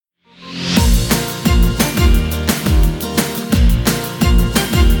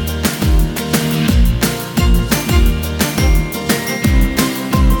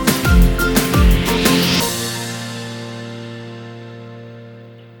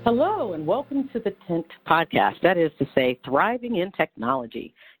Hello, and welcome to the TINT podcast. That is to say, Thriving in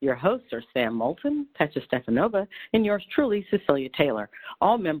Technology. Your hosts are Sam Moulton, Petra Stefanova, and yours truly, Cecilia Taylor,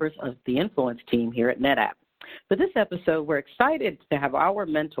 all members of the Influence team here at NetApp. For this episode, we're excited to have our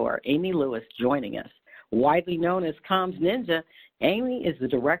mentor, Amy Lewis, joining us. Widely known as Comms Ninja, Amy is the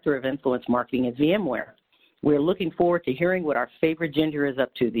Director of Influence Marketing at VMware. We're looking forward to hearing what our favorite ginger is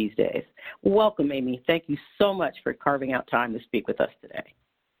up to these days. Welcome, Amy. Thank you so much for carving out time to speak with us today.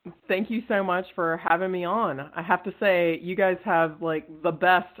 Thank you so much for having me on. I have to say, you guys have like the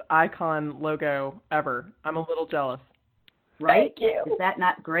best icon logo ever. I'm a little jealous. Right? Thank you. Is that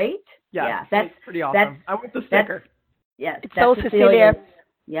not great? Yeah, that's pretty awesome. I want the sticker. Yes. It's all Cecilia.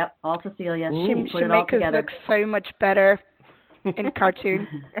 Yep, all Cecilia. She makes us look so much better in cartoon.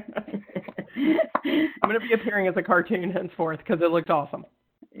 I'm going to be appearing as a cartoon henceforth because it looked awesome.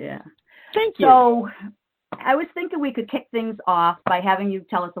 Yeah. Thank you. So I was thinking we could kick things off by having you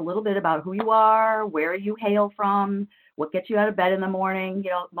tell us a little bit about who you are, where you hail from, what gets you out of bed in the morning.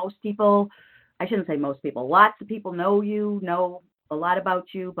 You know, most people, I shouldn't say most people, lots of people know you, know a lot about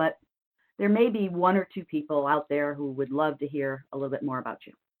you, but there may be one or two people out there who would love to hear a little bit more about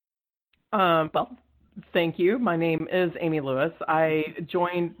you. Well, thank you. My name is Amy Lewis. I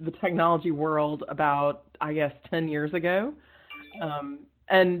joined the technology world about, 10 years ago.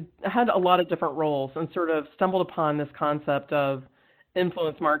 And had a lot of different roles and sort of stumbled upon this concept of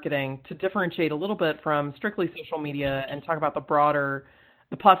influence marketing to differentiate a little bit from strictly social media and talk about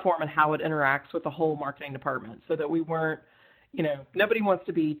the platform and how it interacts with the whole marketing department so that we weren't, nobody wants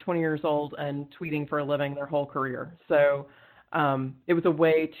to be 20 years old and tweeting for a living their whole career. So it was a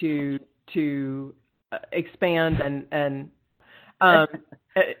way to expand and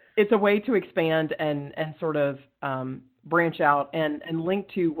it's a way to expand and sort of branch out and link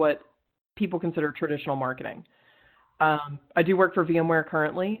to what people consider traditional marketing. I do work for VMware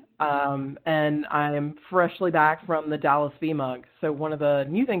currently, and I am freshly back from the Dallas VMUG. So one of the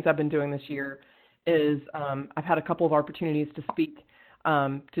new things I've been doing this year is I've had a couple of opportunities to speak,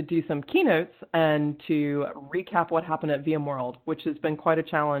 to do some keynotes and to recap what happened at VMworld, which has been quite a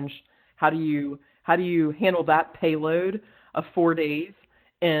challenge. How do you handle that payload of 4 days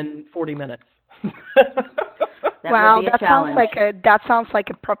in 40 minutes? Wow, that sounds like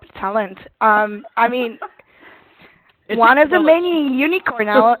a proper talent. I mean, one of the many unicorn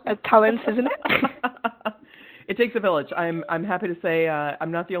talents, isn't it? It takes a village. I'm happy to say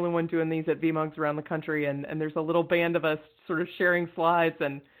I'm not the only one doing these at VMUGs around the country, and there's a little band of us sort of sharing slides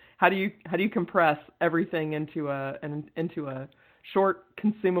and how do you compress everything into a short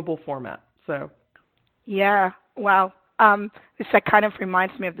consumable format. So yeah, wow. This kind of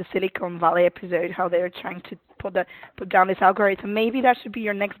reminds me of the Silicon Valley episode, how they were trying to put down this algorithm. Maybe that should be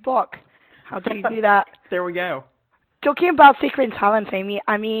your next book. How do you do that? There we go. Talking about secret talents, Amy,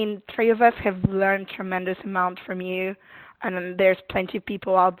 I mean, three of us have learned tremendous amount from you, and there's plenty of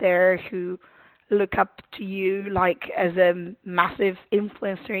people out there who look up to you like as a massive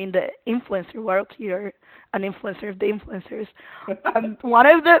influencer in the influencer world. You're an influencer of the influencers. One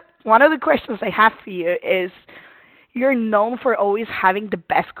of the questions I have for you is, you're known for always having the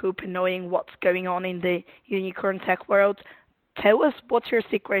best scoop and knowing what's going on in the unicorn tech world. Tell us, what's your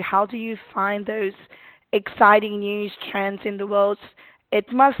secret? How do you find those exciting news trends in the world? It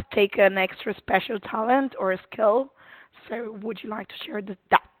must take an extra special talent or a skill. So would you like to share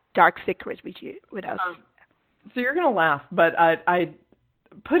that dark secret with us? So you're going to laugh, but I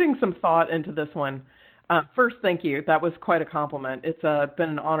putting some thought into this one. First, thank you. That was quite a compliment. It's been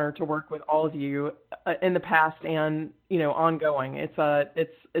an honor to work with all of you in the past and ongoing. It's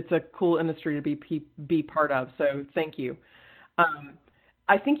a cool industry to be part of. So thank you.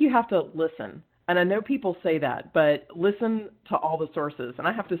 I think you have to listen, and I know people say that, but listen to all the sources. And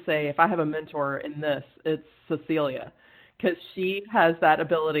I have to say, if I have a mentor in this, it's Cecilia, because she has that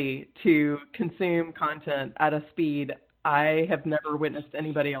ability to consume content at a speed I have never witnessed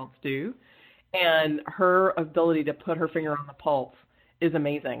anybody else do. And her ability to put her finger on the pulse is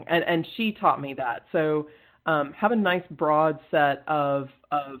amazing. And she taught me that. So have a nice broad set of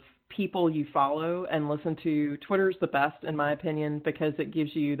people you follow and listen to. Twitter's the best, in my opinion, because it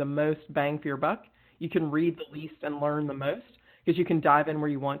gives you the most bang for your buck. You can read the least and learn the most because you can dive in where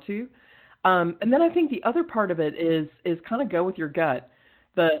you want to. And then I think the other part of it is kind of go with your gut.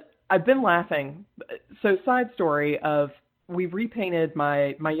 I've been laughing. So side story of, we've repainted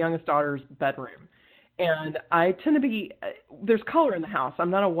my youngest daughter's bedroom, and I tend to be, there's color in the house. I'm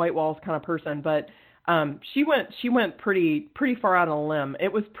not a white walls kind of person, but she went pretty far out on a limb.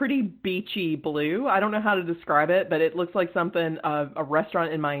 It was pretty beachy blue. I don't know how to describe it, but it looks like something a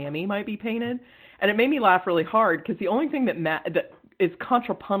restaurant in Miami might be painted, and it made me laugh really hard because the only thing that is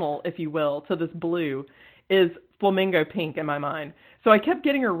contrapuntal, if you will, to this blue is flamingo pink in my mind. So I kept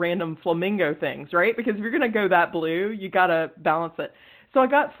getting her random flamingo things, right? Because if you're going to go that blue, you got to balance it. So I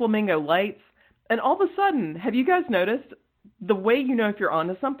got flamingo lights, and all of a sudden, have you guys noticed the way you know if you're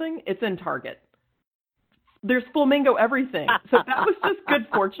onto something? It's in Target. There's flamingo everything. So that was just good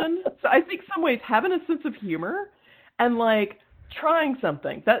fortune. So I think some ways having a sense of humor and like trying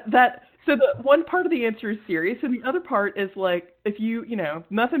something so the one part of the answer is serious, and the other part is like, if you know,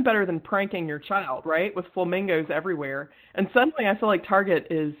 nothing better than pranking your child, right? With flamingos everywhere. And suddenly I feel like Target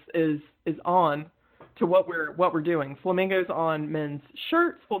is on to what we're doing. Flamingos on men's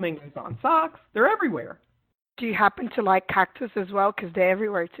shirts, flamingos on socks. They're everywhere. Do you happen to like cactus as well? Because they're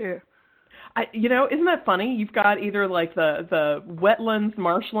everywhere too. Isn't that funny? You've got either like the wetlands,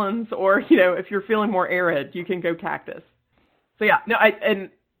 marshlands, or, you know, if you're feeling more arid, you can go cactus. So yeah, no,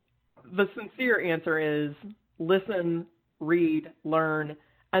 and the sincere answer is listen, read, learn,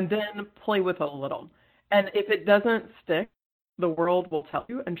 and then play with it a little. And if it doesn't stick, the world will tell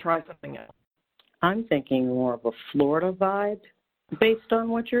you and try something else. I'm thinking more of a Florida vibe based on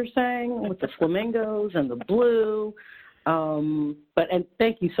what you're saying with the flamingos and the blue. And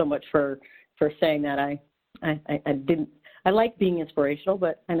thank you so much for saying that. I like being inspirational,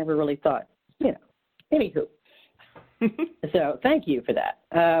 but I never really thought, you know, anywho. So thank you for that.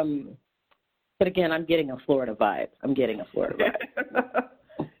 But again, I'm getting a Florida vibe.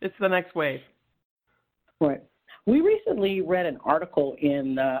 It's the next wave. Right. We recently read an article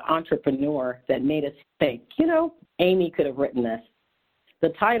in Entrepreneur that made us think, you know, Amy could have written this. The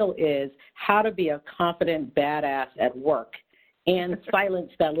title is How to Be a Confident Badass at Work and Silence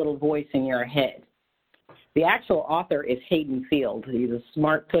That Little Voice in Your Head. The actual author is Hayden Field. He's a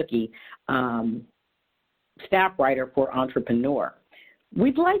smart cookie, staff writer for Entrepreneur.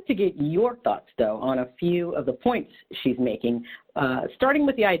 We'd like to get your thoughts, though, on a few of the points she's making, starting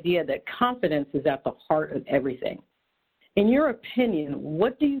with the idea that confidence is at the heart of everything. In your opinion,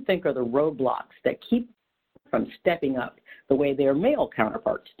 what do you think are the roadblocks that keep from stepping up the way their male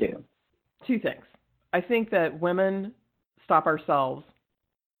counterparts do? Two things. I think that women stop ourselves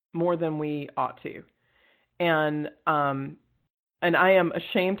more than we ought to. And I am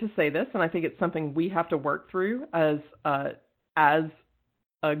ashamed to say this, and I think it's something we have to work through as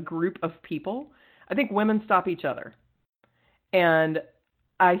a group of people. I think women stop each other. And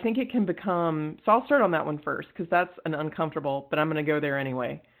I think it can become, so I'll start on that one first, because that's an uncomfortable, but I'm going to go there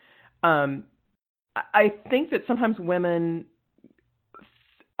anyway. I think that sometimes women,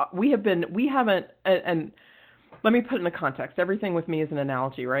 we haven't, and let me put it in a context. Everything with me is an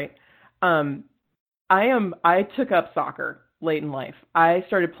analogy, right? I took up soccer late in life. I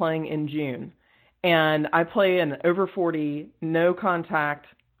started playing in June, and I play an over 40, no contact,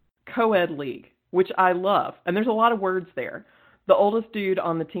 co-ed league, which I love. And there's a lot of words there. The oldest dude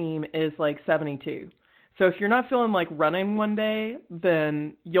on the team is like 72. So if you're not feeling like running one day,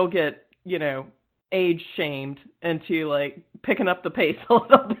 then you'll get, you know, age shamed into like picking up the pace a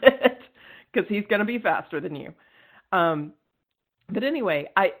little bit because he's going to be faster than you. But anyway,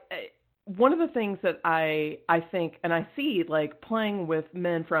 one of the things that I think, and I see like playing with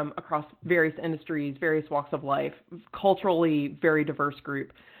men from across various industries, various walks of life, culturally very diverse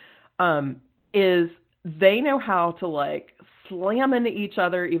group, is they know how to like slam into each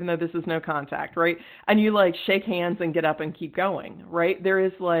other, even though this is no contact, right? And you like shake hands and get up and keep going, right? There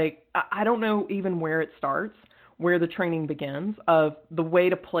is like, I don't know even where it starts, where the training begins of the way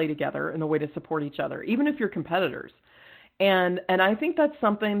to play together and the way to support each other, even if you're competitors. And I think that's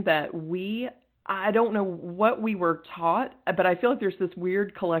something that I don't know what we were taught, but I feel like there's this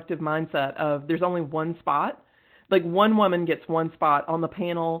weird collective mindset of there's only one spot, like one woman gets one spot on the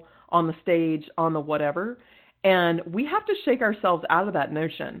panel, on the stage, on the whatever. And we have to shake ourselves out of that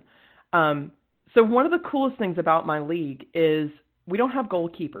notion. So one of the coolest things about my league is we don't have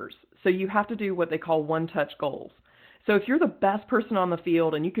goalkeepers. So you have to do what they call one-touch goals. So if you're the best person on the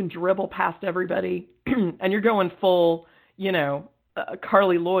field and you can dribble past everybody and you're going full, you know,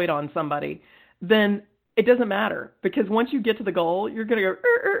 Carly Lloyd on somebody, then it doesn't matter because once you get to the goal, you're going to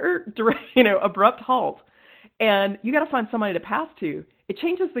go, you know, abrupt halt. And you got to find somebody to pass to. It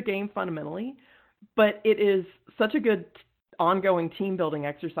changes the game fundamentally, but it is such a good ongoing team building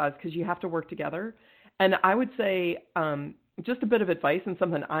exercise because you have to work together. And I would say just a bit of advice and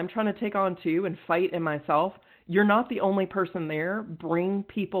something I'm trying to take on too and fight in myself. You're not the only person there. Bring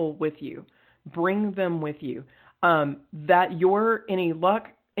people with you. Bring them with you. That any luck,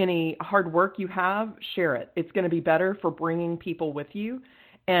 any hard work you have, share it. It's going to be better for bringing people with you.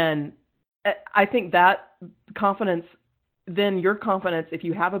 And I think that confidence, then your confidence, if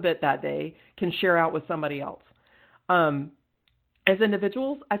you have a bit that day, can share out with somebody else. as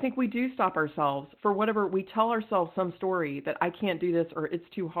individuals, I think we do stop ourselves for whatever. We tell ourselves some story that I can't do this or it's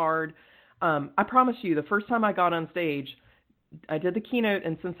too hard. I promise you, the first time I got on stage, I did the keynote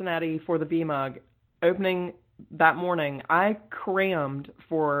in Cincinnati for the B-Mug opening that morning. I crammed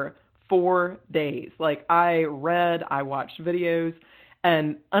for 4 days. Like, I read, I watched videos,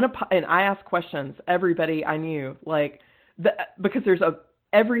 and I asked questions. Everybody I knew, because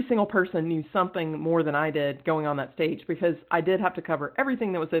every single person knew something more than I did going on that stage, because I did have to cover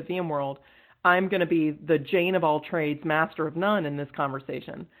everything that was at VMworld. I'm going to be the Jane of all trades, master of none in this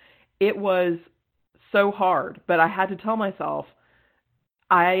conversation. It was so hard, but I had to tell myself,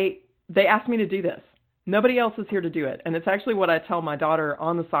 they asked me to do this. Nobody else is here to do it. And it's actually what I tell my daughter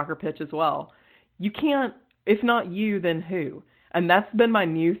on the soccer pitch as well. You can't, if not you, then who? And that's been my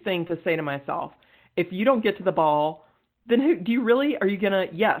new thing to say to myself. If you don't get to the ball, then who? Do you really, are you going to,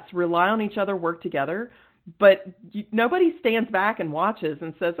 yes, rely on each other, work together, but nobody stands back and watches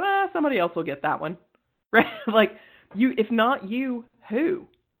and says, somebody else will get that one. Right? Like, if not you, who?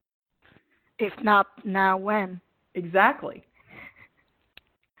 If not now, when? Exactly.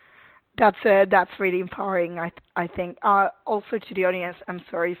 That's really empowering. I think. Also to the audience, I'm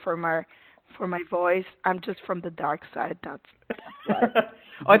sorry for my voice. I'm just from the dark side. That's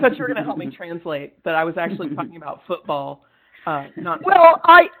I thought you were going to help me translate that I was actually talking about football. Not. Well,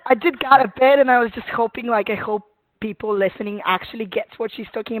 I did get a bit, and I was just hoping, I hope people listening actually gets what she's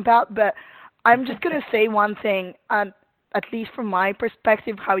talking about. But I'm just going to say one thing. At least from my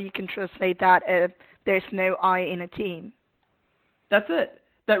perspective, how you can translate that if there's no I in a team. That's it.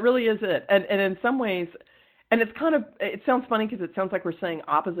 That really is it. And in some ways, and it sounds funny because it sounds like we're saying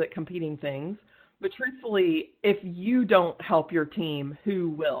opposite competing things, but truthfully, if you don't help your team, who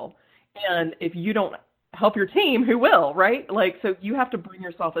will? And if you don't help your team, who will, right? So you have to bring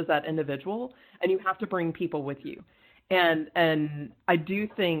yourself as that individual, and you have to bring people with you. And I do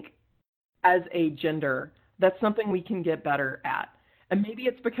think as a gender, that's something we can get better at. And maybe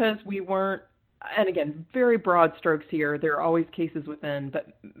it's because we weren't, and again, very broad strokes here, there are always cases within,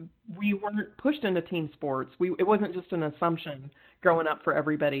 but we weren't pushed into team sports. It wasn't just an assumption growing up for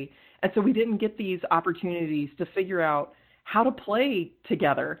everybody. And so we didn't get these opportunities to figure out how to play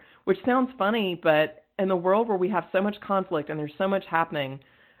together, which sounds funny, but in the world where we have so much conflict and there's so much happening,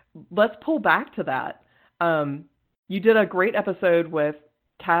 let's pull back to that. You did a great episode with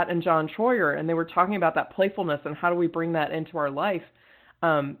Kat and John Troyer, and they were talking about that playfulness and how do we bring that into our life.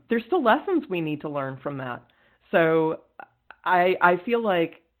 There's still lessons we need to learn from that. So I feel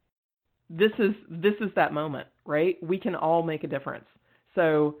like this is that moment, right? We can all make a difference.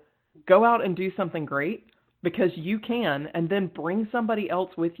 So go out and do something great because you can, and then bring somebody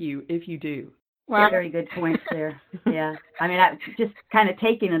else with you if you do. Well, very good points there. Yeah. I mean, I'm just kind of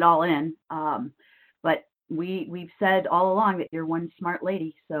taking it all in. But we've said all along that you're one smart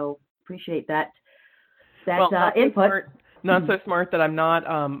lady, so appreciate that input. Not so smart that I'm not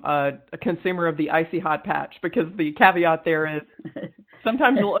a consumer of the icy hot patch, because the caveat there is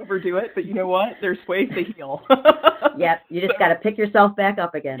sometimes you'll overdo it, but you know what? There's ways to heal. Yep, you just got to pick yourself back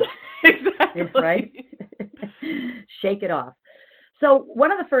up again. Exactly. Right? Shake it off. So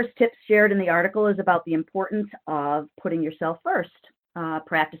one of the first tips shared in the article is about the importance of putting yourself first,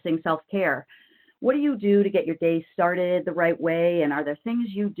 practicing self-care. What do you do to get your day started the right way? And are there things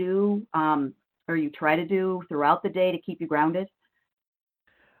you do or you try to do throughout the day to keep you grounded?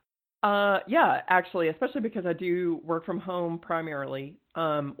 Yeah, actually, especially because I do work from home primarily,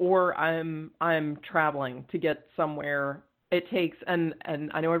 or I'm traveling to get somewhere. It takes, and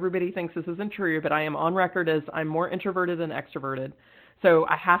I know everybody thinks this isn't true, but I am on record as I'm more introverted than extroverted. So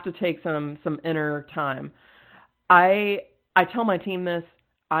I have to take some inner time. I tell my team this.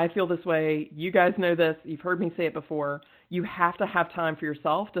 I feel this way. You guys know this. You've heard me say it before. You have to have time for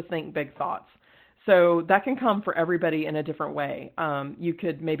yourself to think big thoughts. So that can come for everybody in a different way. You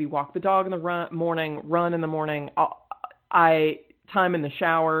could maybe walk the dog in the morning, run in the morning. Time in the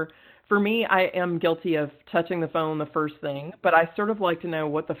shower. For me, I am guilty of touching the phone the first thing, but I sort of like to know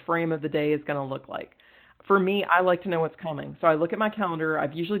what the frame of the day is going to look like. For me, I like to know what's coming. So I look at my calendar.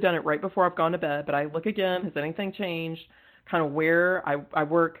 I've usually done it right before I've gone to bed, but I look again. Has anything changed? Kind of where I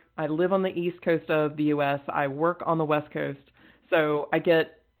work. I live on the East Coast of the U.S. I work on the West Coast. So I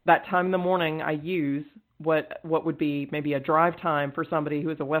get that time in the morning. I use what would be maybe a drive time for somebody who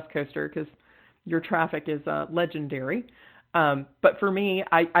is a West Coaster, because your traffic is legendary. But for me,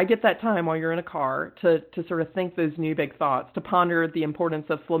 I get that time while you're in a car to sort of think those new big thoughts, to ponder the importance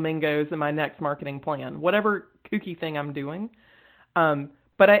of flamingos in my next marketing plan, whatever kooky thing I'm doing.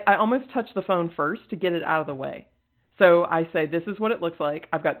 But I almost touch the phone first to get it out of the way. So I say, this is what it looks like.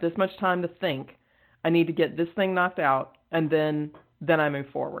 I've got this much time to think. I need to get this thing knocked out, and then I move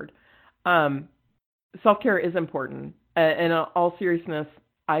forward. Self-care is important. In all seriousness,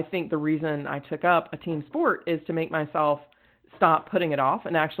 I think the reason I took up a team sport is to make myself stop putting it off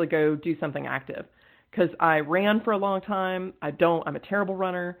and actually go do something active. Because I ran for a long time. I'm a terrible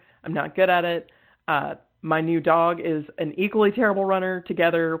runner. I'm not good at it. My new dog is an equally terrible runner.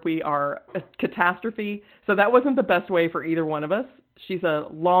 Together, we are a catastrophe. So that wasn't the best way for either one of us. She's a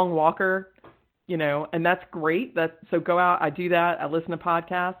long walker, and that's great. So go out, I do that. I listen to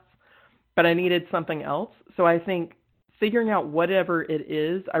podcasts, but I needed something else. So I think figuring out whatever it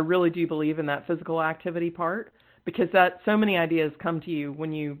is, I really do believe in that physical activity part, because so many ideas come to you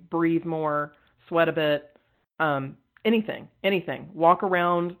when you breathe more, sweat a bit, anything, walk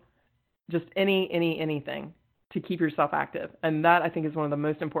around, just anything to keep yourself active. And that, I think, is one of the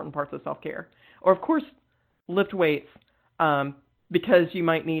most important parts of self-care. Or, of course, lift weights, because you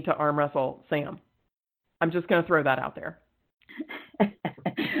might need to arm wrestle Sam. I'm just going to throw that out there.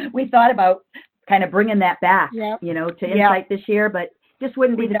 We thought about kind of bringing that back, to Insight this year, but just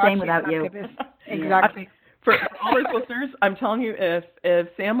wouldn't be the same without you. Exactly. For all those listeners, I'm telling you, if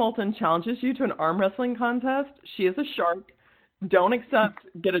Sam Moulton challenges you to an arm wrestling contest, she is a shark. Don't accept,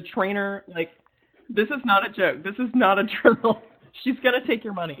 get a trainer. This is not a joke. This is not a drill. She's going to take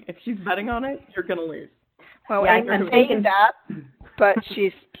your money. If she's betting on it, you're going to lose. Well, I'm saying that, but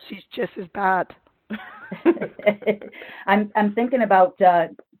she's just as bad. I'm thinking about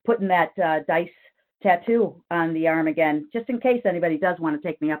putting that dice tattoo on the arm again, just in case anybody does want to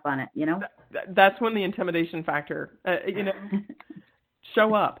take me up on it, That's when the intimidation factor,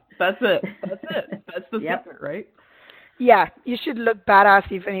 show up. That's it. That's the secret, right? Yeah, you should look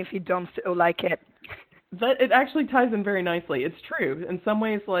badass even if you don't feel like it. It actually ties in very nicely. It's true. In some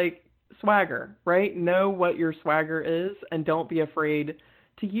ways, like swagger, right? Know what your swagger is and don't be afraid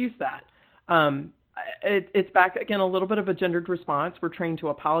to use that. It's back, again, a little bit of a gendered response. We're trained to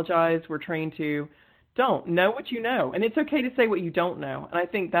apologize. We're trained to don't know what you know. And it's okay to say what you don't know. And I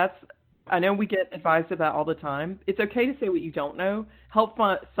think I know we get advised of that all the time. It's okay to say what you don't know. Help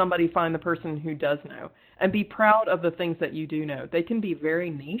somebody find the person who does know. And be proud of the things that you do know. They can be very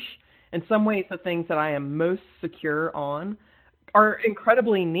niche. In some ways, the things that I am most secure on are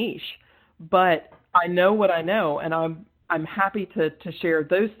incredibly niche. But I know what I know, and I'm happy to share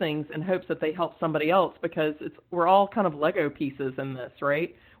those things in hopes that they help somebody else, because we're all kind of Lego pieces in this,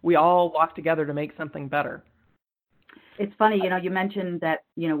 right? We all walk together to make something better. It's funny, you mentioned that,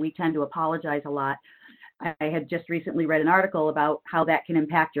 we tend to apologize a lot. I had just recently read an article about how that can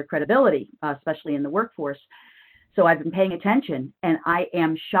impact your credibility, especially in the workforce. So I've been paying attention, and I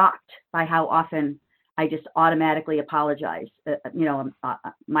am shocked by how often I just automatically apologize.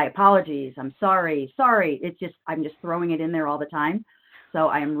 My apologies. I'm sorry. I'm just throwing it in there all the time. So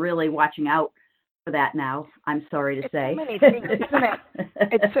I am really watching out for that now. I'm sorry to say. So many things, isn't it?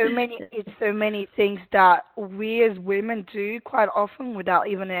 It's so many things that we as women do quite often without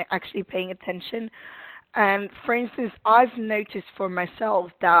even actually paying attention. And for instance, I've noticed for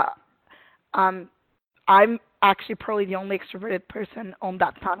myself that I'm actually probably the only extroverted person on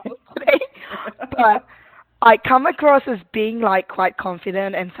that panel today, but I come across as being quite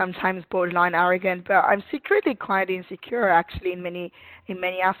confident and sometimes borderline arrogant, but I'm secretly quite insecure actually in many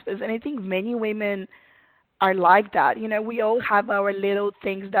aspects. And I think many women are like that. We all have our little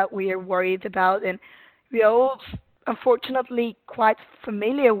things that we are worried about, and we all unfortunately quite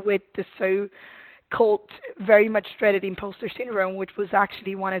familiar with the so-called very much dreaded imposter syndrome, which was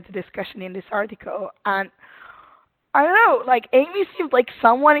actually one of the discussion in this article. And I don't know, Amy seems like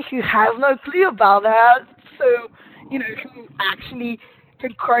someone who has no clue about that. So, who actually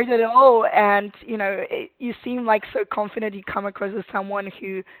conquered it all. And, you seem so confident. You come across as someone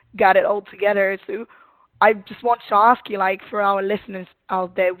who got it all together. So I just want to ask you, for our listeners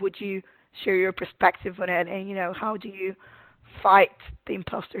out there, would you share your perspective on it? And, how do you fight the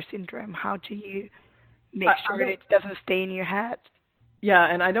imposter syndrome? How do you make sure that it doesn't stay in your head?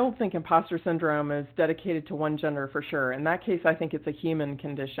 Yeah, and I don't think imposter syndrome is dedicated to one gender for sure. In that case, I think it's a human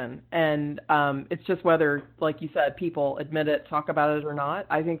condition. And it's just whether, like you said, people admit it, talk about it or not.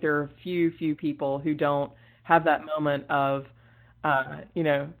 I think there are few people who don't have that moment of,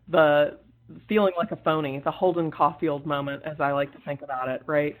 the feeling like a phony, the Holden Caulfield moment, as I like to think about it,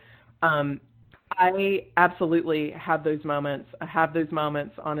 right? I absolutely have those moments. I have those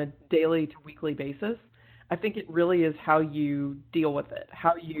moments on a daily to weekly basis. I think it really is how you deal with it,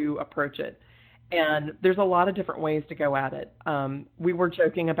 how you approach it. And there's a lot of different ways to go at it. We were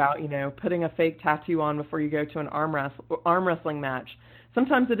joking about, putting a fake tattoo on before you go to an arm wrestling match.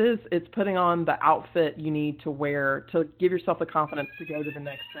 Sometimes it's putting on the outfit you need to wear to give yourself the confidence to go to the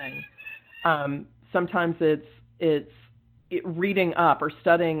next thing. Sometimes it's reading up or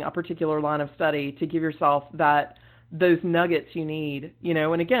studying a particular line of study to give yourself those nuggets you need,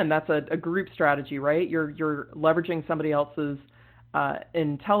 and again, that's a group strategy, right? You're leveraging somebody else's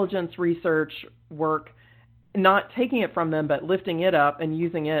intelligence, research, work, not taking it from them, but lifting it up and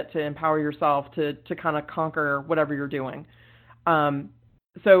using it to empower yourself to kind of conquer whatever you're doing.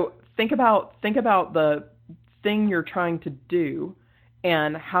 So think about the thing you're trying to do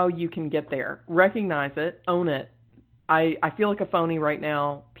and how you can get there. Recognize it, own it. I feel like a phony right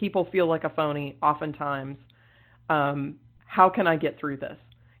now. People feel like a phony oftentimes. How can I get through this?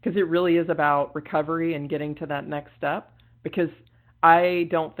 Because it really is about recovery and getting to that next step. Because I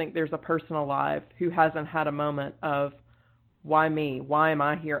don't think there's a person alive who hasn't had a moment of, why me? Why am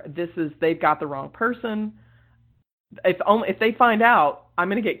I here? They've got the wrong person. If they find out, I'm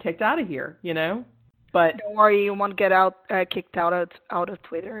going to get kicked out of here, But don't worry, you won't get kicked out of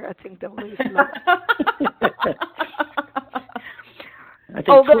Twitter. I think they'll lose a lot. I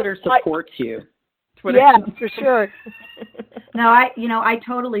think Twitter supports you. Twitter. Yeah, for sure. No, I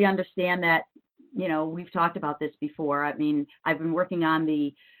totally understand that. We've talked about this before. I mean, I've been working on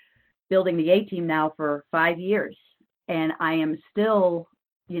building the A-team now for 5 years, and I am still,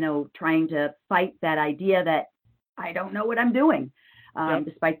 trying to fight that idea that I don't know what I'm doing,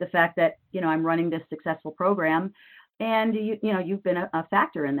 despite the fact that, I'm running this successful program, and you've been a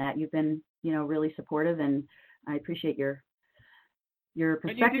factor in that. You've been, really supportive, and I appreciate your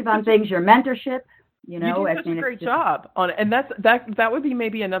perspective on things, your mentorship. You do such a great job on it. And that would be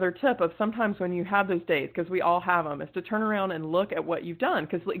maybe another tip of sometimes when you have those days, because we all have them, is to turn around and look at what you've done.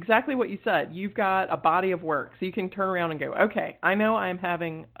 Because exactly what you said, you've got a body of work. So you can turn around and go, okay, I know I am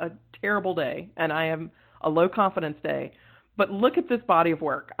having a terrible day and I am a low confidence day, but look at this body of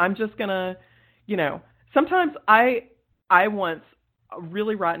work. I'm just going to, sometimes I once, a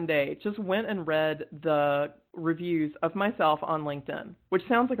really rotten day, just went and read the reviews of myself on LinkedIn, which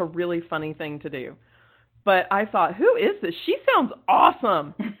sounds like a really funny thing to do. But I thought, who is this? She sounds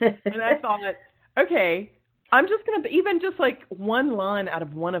awesome. And I thought, okay, I'm just going to, even just like one line out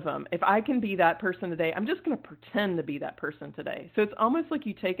of one of them, if I can be that person today, I'm just going to pretend to be that person today. So it's almost like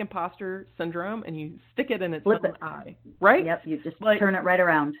you take imposter syndrome and you stick it in its own eye, right? Yep, you just turn it right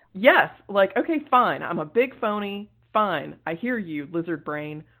around. Yes, okay, fine. I'm a big phony. Fine. I hear you, lizard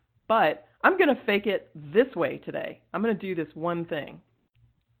brain. But I'm going to fake it this way today. I'm going to do this one thing.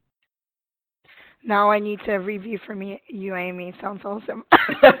 Now I need a review from you, Amy. Sounds awesome.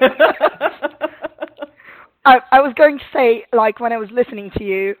 I was going to say, when I was listening to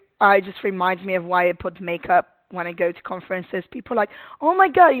you, it just reminds me of why I put makeup when I go to conferences. People are like, oh my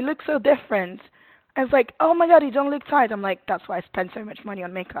God, you look so different. I was like, oh my God, you don't look tired. I'm like, that's why I spend so much money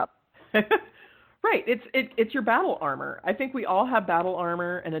on makeup. Right. It's your battle armor. I think we all have battle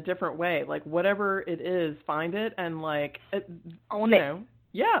armor in a different way. Whatever it is, find it and own it.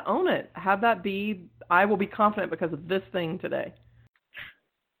 Yeah, own it. Have that be, I will be confident because of this thing today.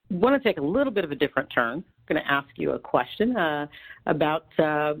 I want to take a little bit of a different turn. I'm going to ask you a question about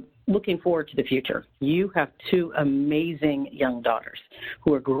looking forward to the future. You have 2 amazing young daughters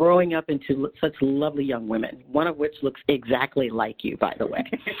who are growing up into such lovely young women, one of which looks exactly like you, by the way.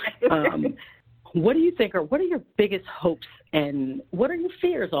 What do you think, or what are your biggest hopes, and what are your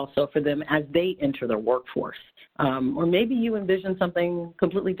fears also for them as they enter the workforce? Or maybe you envision something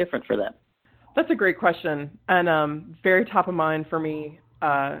completely different for them. That's a great question, and very top of mind for me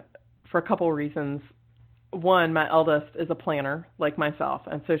for a couple of reasons. One, my eldest is a planner like myself,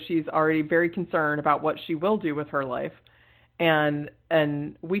 and so she's already very concerned about what she will do with her life. And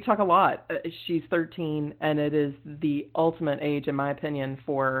we talk a lot. She's 13, and it is the ultimate age, in my opinion,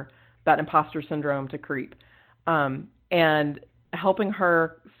 for that imposter syndrome to creep. And helping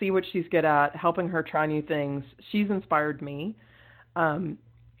her see what she's good at, helping her try new things, she's inspired me. And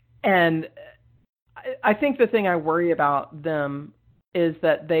I think the thing I worry about them is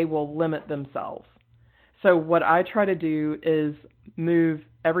that they will limit themselves. So what I try to do is move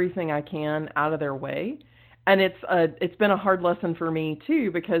everything I can out of their way. And it's been a hard lesson for me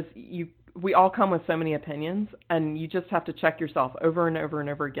too, because we all come with so many opinions, and you just have to check yourself over and over and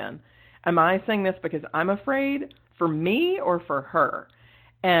over again. Am I saying this because I'm afraid for me or for her?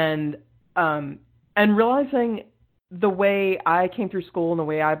 And realizing the way I came through school and the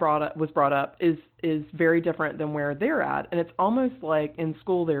way I was brought up is very different than where they're at. And it's almost like in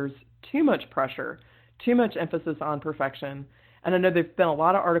school there's too much pressure, too much emphasis on perfection. And I know there's been a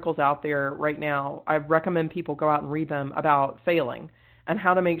lot of articles out there right now. I recommend people go out and read them about failing and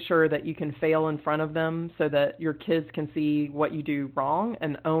how to make sure that you can fail in front of them so that your kids can see what you do wrong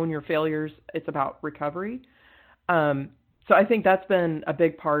and own your failures. It's about recovery. So I think that's been a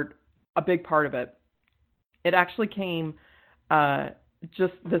big part of it. It actually came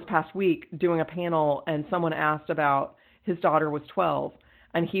just this past week doing a panel, and someone asked about his daughter was 12,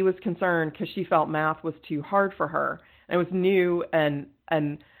 and he was concerned because she felt math was too hard for her. And it was new, and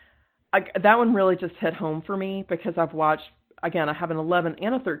that one really just hit home for me because I've watched, again, I have an 11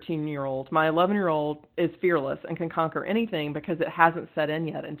 and a 13-year-old. My 11-year-old is fearless and can conquer anything because it hasn't set in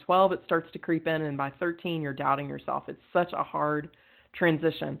yet. In 12, it starts to creep in, and by 13, you're doubting yourself. It's such a hard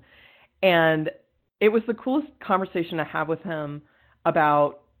transition. And it was the coolest conversation to have with him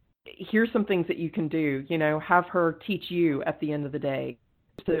about, here's some things that you can do, have her teach you at the end of the day.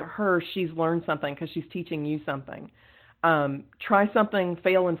 To her, she's learned something because she's teaching you something. Try something,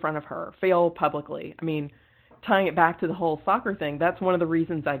 fail in front of her, fail publicly. I mean, tying it back to the whole soccer thing, that's one of the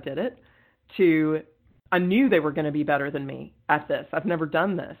reasons I did it. I knew they were going to be better than me at this. I've never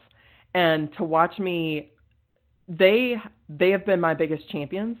done this. And to watch me, they have been my biggest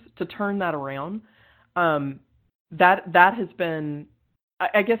champions to turn that around. That has been,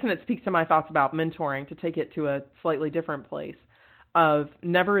 I guess, and it speaks to my thoughts about mentoring, to take it to a slightly different place, of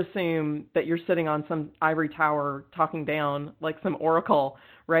never assume that you're sitting on some ivory tower talking down like some oracle,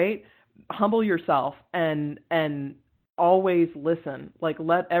 right? Humble yourself and always listen. Like,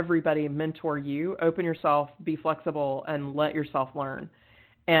 let everybody mentor you. Open yourself, be flexible, and let yourself learn.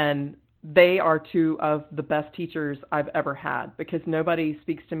 And they are two of the best teachers I've ever had, because nobody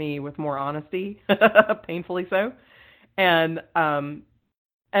speaks to me with more honesty, painfully so. And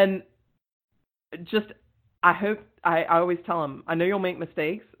just, I always tell them, I know you'll make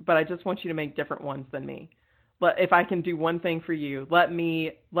mistakes, but I just want you to make different ones than me. But if I can do one thing for you, let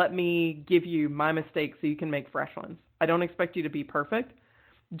me give you my mistakes so you can make fresh ones. I don't expect you to be perfect.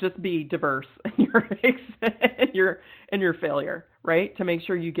 Just be diverse in your failure, right? To make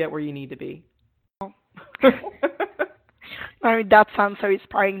sure you get where you need to be. I mean, that sounds so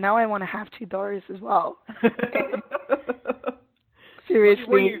inspiring. Now I want to have 2 daughters as well.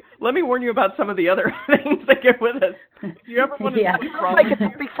 Seriously. Let me warn you about some of the other things that get with us. If you ever want to like a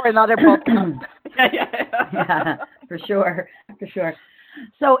topic for another podcast. Yeah, for sure.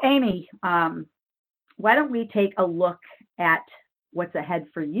 So, Amy, why don't we take a look at what's ahead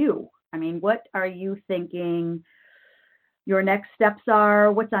for you? I mean, what are you thinking your next steps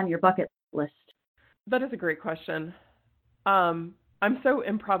are? What's on your bucket list? That is a great question. I'm so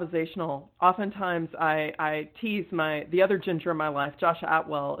improvisational. Oftentimes I tease the other Ginger in my life, Josh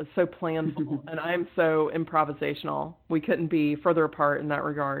Atwell, is so planful, and I'm so improvisational. We couldn't be further apart in that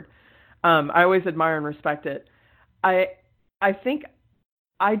regard. I always admire and respect it. I think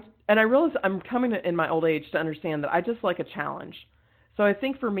I realize I'm coming in my old age to understand that I just like a challenge. So I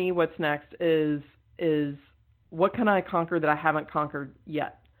think for me, what's next is what can I conquer that I haven't conquered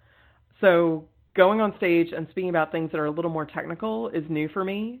yet? So going on stage and speaking about things that are a little more technical is new for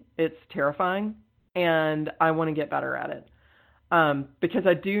me. It's terrifying, and I want to get better at it, because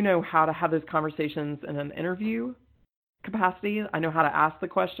I do know how to have those conversations in an interview capacity. I know how to ask the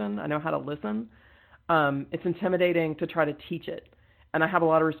question. I know how to listen. It's intimidating to try to teach it, and I have a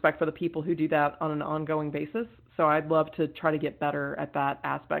lot of respect for the people who do that on an ongoing basis, so I'd love to try to get better at that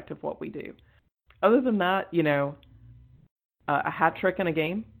aspect of what we do. Other than that, a hat trick in a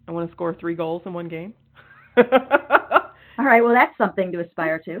game. I want to score 3 goals in one game. All right, well, that's something to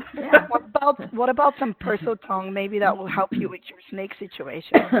aspire to. Yeah. What about some Perso tongue? Maybe that will help you with your snake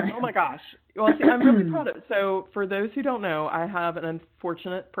situation. Oh my gosh. Well, see, I'm really proud of it. So for those who don't know, I have an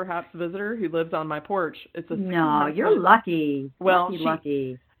unfortunate, perhaps, visitor who lives on my porch. No, you're lucky. Well,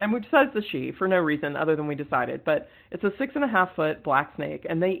 lucky. And we decided it's a she for no reason other than we decided. But it's a 6.5-foot black snake,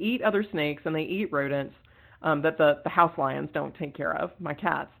 and they eat other snakes and they eat rodents that the house lions don't take care of, my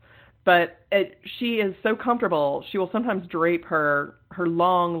cats. But she is so comfortable, she will sometimes drape her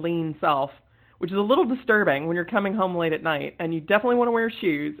long, lean self, which is a little disturbing when you're coming home late at night, and you definitely want to wear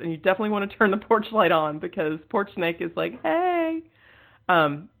shoes, and you definitely want to turn the porch light on, because porch snake is like, hey.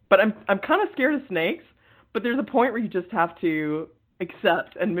 But I'm kind of scared of snakes, but there's a point where you just have to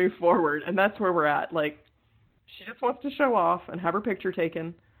accept and move forward, and that's where we're at. Like, she just wants to show off and have her picture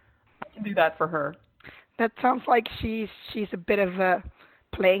taken. I can do that for her. That sounds like she's a bit of a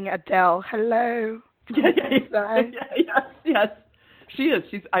playing Adele. Hello. Yes. She is.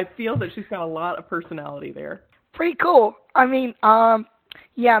 I feel that she's got a lot of personality there. Pretty cool. I mean,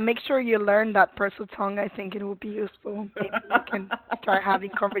 make sure you learn that Perso tongue. I think it will be useful. Maybe you can start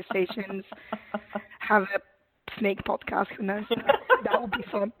having conversations, have a snake podcast. Who knows? That would be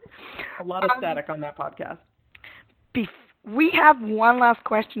fun. A lot of static on that podcast. We have one last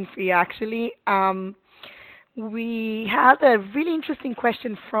question for you, actually. We had a really interesting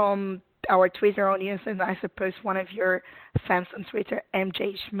question from our Twitter audience, and I suppose one of your fans on Twitter,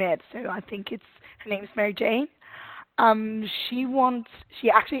 MJ Schmidt. So I think it's Her name's Mary Jane. She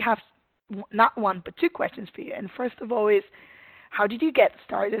actually has not one, but two questions for you. And first of all is, how did you get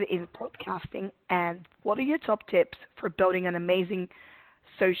started in podcasting, and what are your top tips for building an amazing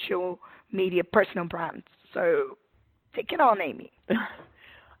social media personal brand? So take it on, Amy.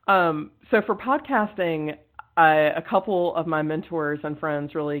 So for podcasting, a couple of my mentors and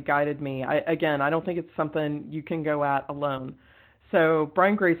friends really guided me. I don't think it's something you can go at alone. So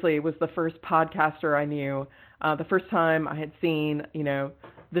Brian Gracely was the first podcaster I knew. The first time I had seen,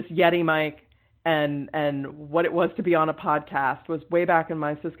 this Yeti mic and what it was to be on a podcast was way back in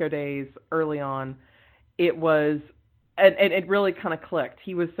my Cisco days early on. It was, and it really kind of clicked.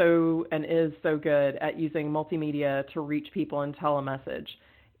 He was so and is so good at using multimedia to reach people and tell a message.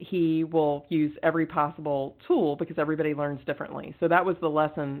 He will use every possible tool because everybody learns differently. So that was the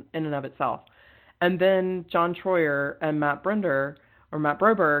lesson in and of itself. And then John Troyer and Matt Broberg,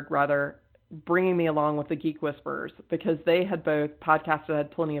 bringing me along with the Geek Whisperers, because they had both podcasted,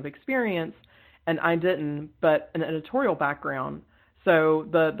 had plenty of experience, and I didn't, but an editorial background. So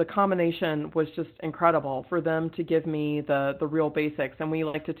the combination was just incredible for them to give me the real basics. And we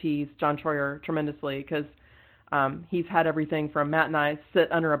like to tease John Troyer tremendously because he's had everything from Matt and I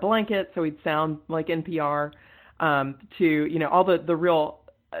sit under a blanket so he'd sound like NPR, to all the real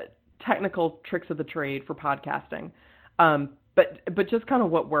technical tricks of the trade for podcasting. But just kind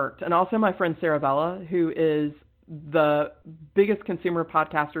of what worked. And also my friend Sarah Vella, who is the biggest consumer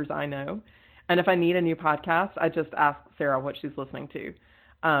podcasters I know. And if I need a new podcast, I just ask Sarah what she's listening to.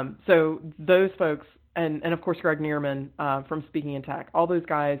 So those folks, and of course Greg Neerman from Speaking in Tech, all those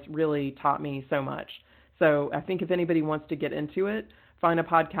guys really taught me so much. So I think if anybody wants to get into it, find a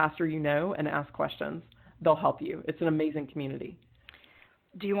podcaster and ask questions. They'll help you. It's an amazing community.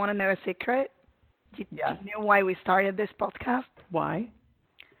 Do you want to know a secret? Do you Yes. know why we started this podcast? Why?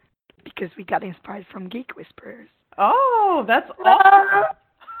 Because we got inspired from Geek Whisperers. Oh, that's awesome.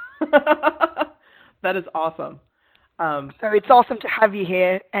 That is awesome. So it's awesome to have you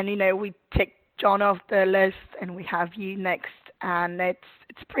here. And, we take John off the list and we have you next. And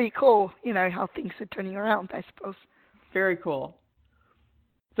it's pretty cool, how things are turning around, I suppose. Very cool.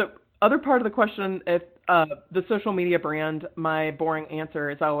 So other part of the question, if the social media brand, my boring answer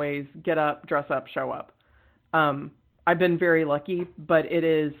is always get up, dress up, show up. I've been very lucky, but it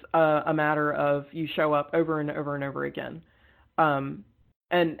is a matter of you show up over and over and over again. And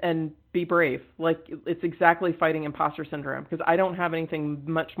be brave. Like, it's exactly fighting imposter syndrome, because I don't have anything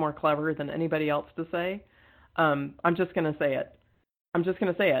much more clever than anybody else to say. I'm just going to say it. I'm just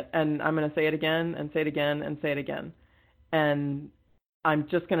going to say it, and I'm going to say it again and say it again and say it again. And I'm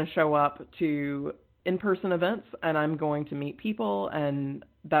just going to show up to in-person events, and I'm going to meet people, and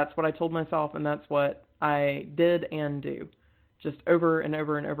that's what I told myself, and that's what I did and do, just over and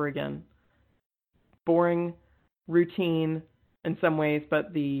over and over again. Boring, routine in some ways,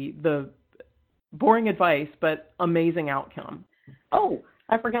 but the boring advice, but amazing outcome. Oh,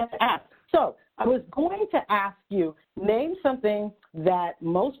 I forgot to ask. So I was going to ask you, name something that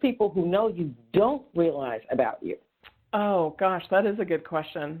most people who know you don't realize about you. Oh, gosh, that is a good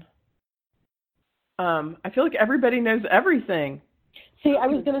question. I feel like everybody knows everything. See, I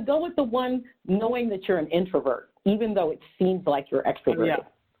was going to go with the one knowing that you're an introvert, even though it seems like you're extroverted.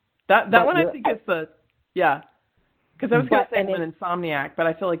 Yeah. That one I think is because I was going to say I'm an insomniac, but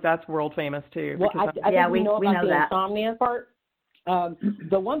I feel like that's world famous too. Well, I think we know about the insomnia part.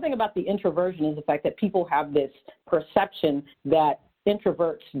 The one thing about the introversion is the fact that people have this perception that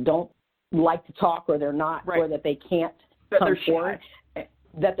introverts don't like to talk, or they're not, or that they can't come forward,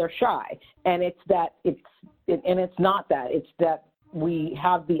 that they're shy. And it's not that. It's that we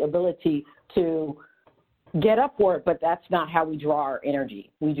have the ability to get up for it, but that's not how we draw our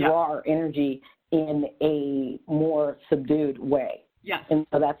energy. We draw our energy in a more subdued way. Yes. And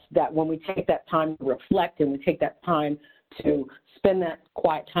so that's that when we take that time to reflect and we take that time to spend that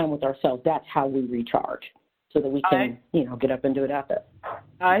quiet time with ourselves, that's how we recharge, so that we can, get up and do it after.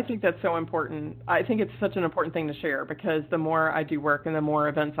 I think that's so important. I think it's such an important thing to share, because the more I do work and the more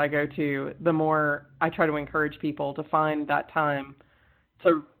events I go to, the more I try to encourage people to find that time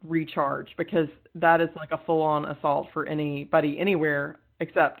to recharge, because that is like a full-on assault for anybody anywhere,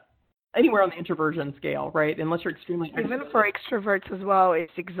 except anywhere on the introversion scale, right? Unless you're extremely even for extroverts as well,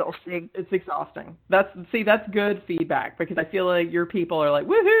 it's exhausting. It's exhausting. That's good feedback, because I feel like your people are like,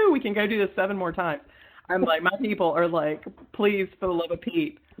 woohoo, we can go do this 7 more times. I'm like, my people are like, please, for the love of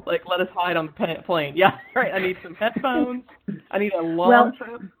Pete, like, let us hide on the plane. Yeah, right. I need some headphones. I need a long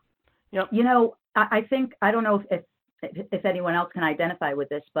trip. Yep. I think, I don't know if anyone else can identify with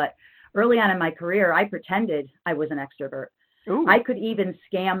this, but early on in my career, I pretended I was an extrovert. Ooh. I could even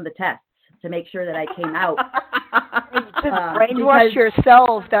scam the tests. to make sure that I came out. Just brainwash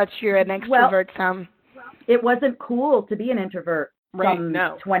yourself that you're an extrovert, Sam. It wasn't cool to be an introvert from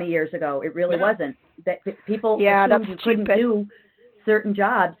 20 years ago. It really wasn't. That people assumed you couldn't do certain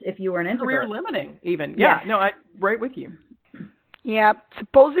jobs if you were an introvert. Career limiting, even. Yeah. No, I'm right with you. Yeah.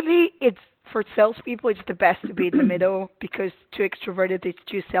 Supposedly, it's for salespeople, it's the best to be in the middle because too extroverted, it's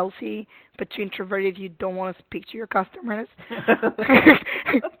too salesy, but too introverted, you don't want to speak to your customers.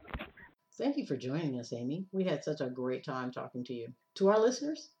 Thank you for joining us, Amy. We had such a great time talking to you. To our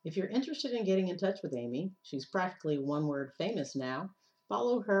listeners, if you're interested in getting in touch with Amy, she's practically one word famous now,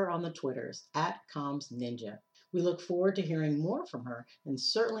 follow her on the Twitters @CommsNinja. We look forward to hearing more from her and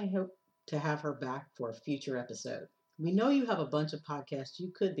certainly hope to have her back for a future episode. We know you have a bunch of podcasts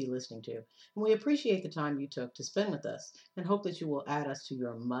you could be listening to, and we appreciate the time you took to spend with us and hope that you will add us to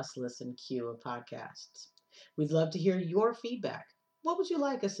your must-listen queue of podcasts. We'd love to hear your feedback. What would you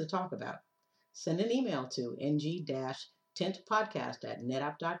like us to talk about? Send an email to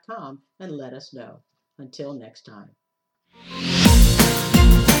ng-tintpodcast@netapp.com and let us know. Until next time.